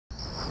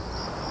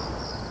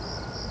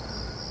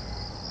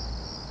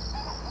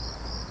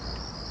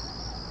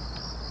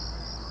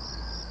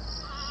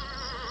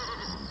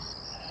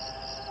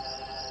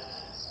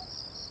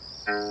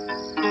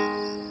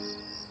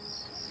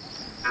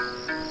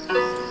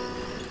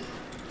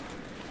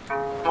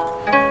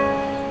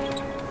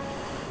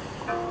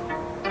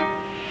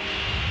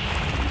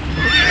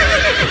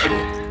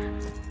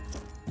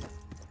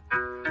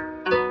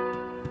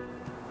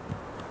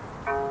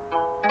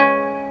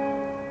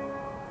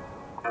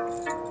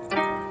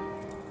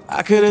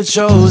I could've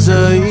chose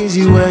the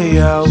easy way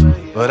out,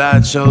 but I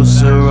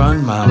chose to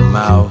run my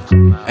mouth.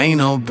 Ain't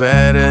no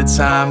better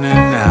time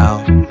than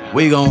now.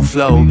 We gon'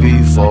 flow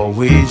before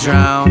we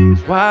drown.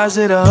 Why is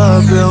it a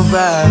uphill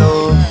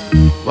battle?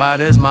 Why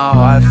does my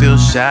heart feel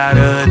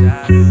shattered?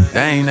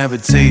 They ain't never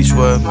teach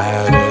what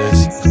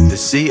matters.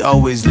 Deceit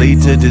always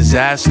lead to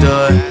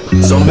disaster.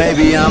 So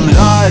maybe I'm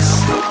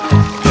lost,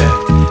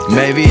 yeah.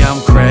 Maybe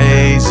I'm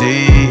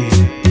crazy,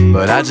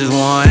 but I just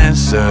want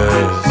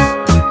answers,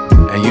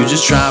 and you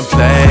just try and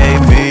play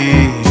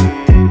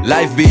me.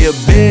 Life be a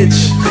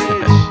bitch,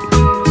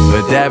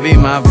 but that be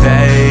my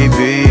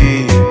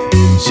baby.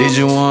 She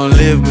just wanna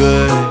live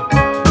good,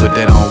 put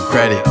that on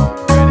credit.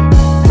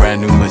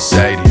 Brand new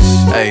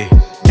Mercedes, ayy.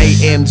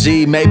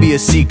 AMG, maybe a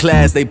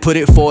C-Class, they put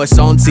it for us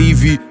on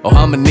TV. Oh,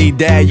 I'ma need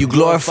that, you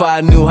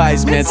glorify new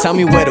heights, man. Tell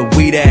me where the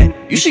weed at.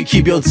 You should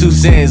keep your 2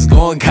 cents,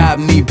 go and cop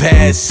knee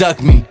pads,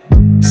 suck me.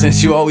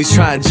 Since you always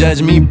try to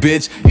judge me,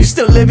 bitch. You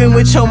still living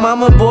with your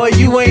mama, boy,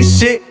 you ain't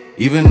shit.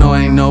 Even though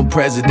ain't no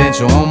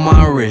presidential on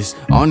my wrist,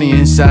 on the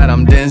inside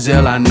I'm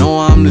Denzel, I know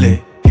I'm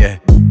lit, yeah.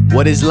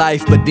 What is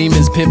life but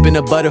demons pimping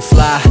a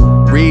butterfly?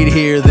 Read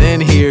here,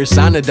 then here,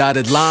 sign a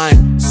dotted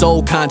line.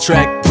 Soul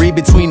contract, read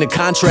between the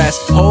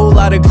contrast. Whole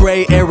lot of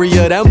gray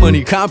area, that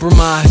money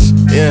compromise,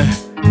 yeah.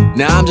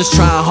 Now I'm just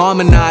trying to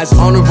harmonize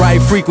on the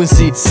right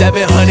frequency.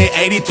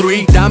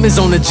 783 diamonds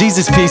on the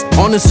Jesus piece.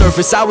 On the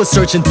surface I was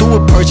searching through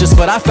a purchase,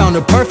 but I found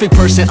a perfect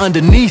person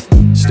underneath.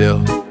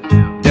 Still,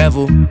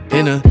 devil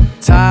in a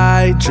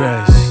tight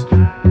dress,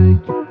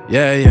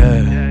 yeah,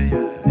 yeah.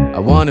 I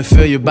wanna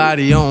feel your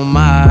body on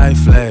my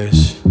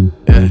flesh,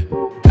 yeah.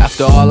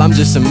 After all, I'm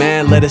just a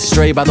man led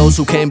astray by those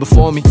who came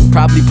before me.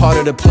 Probably part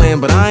of the plan,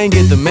 but I ain't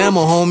get the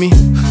memo, homie.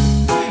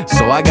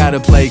 So I gotta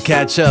play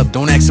catch up.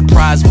 Don't act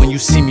surprised when you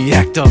see me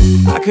act up.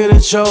 I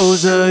could've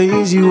chose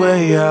the easy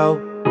way out,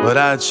 but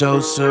I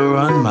chose to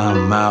run my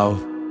mouth.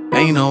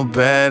 Ain't no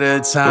better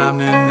time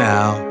than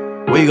now.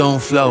 We gon'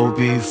 flow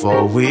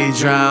before we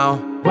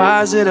drown.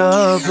 Why is it a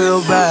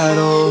uphill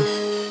battle?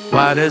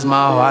 Why does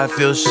my heart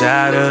feel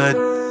shattered?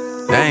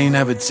 They ain't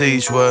never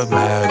teach what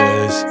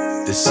matters.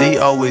 Deceit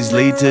always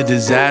lead to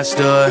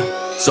disaster.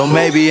 So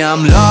maybe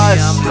I'm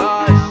lost,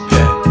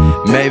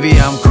 yeah. Maybe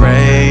I'm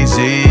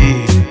crazy,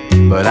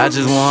 but I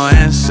just want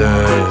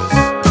answers,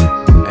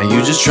 and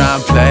you just try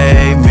and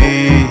play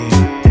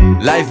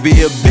me. Life be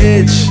a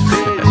bitch,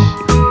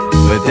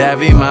 but that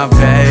be my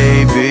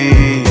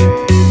baby.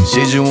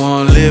 She just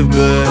wanna live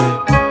good,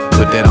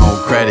 put that on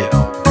credit.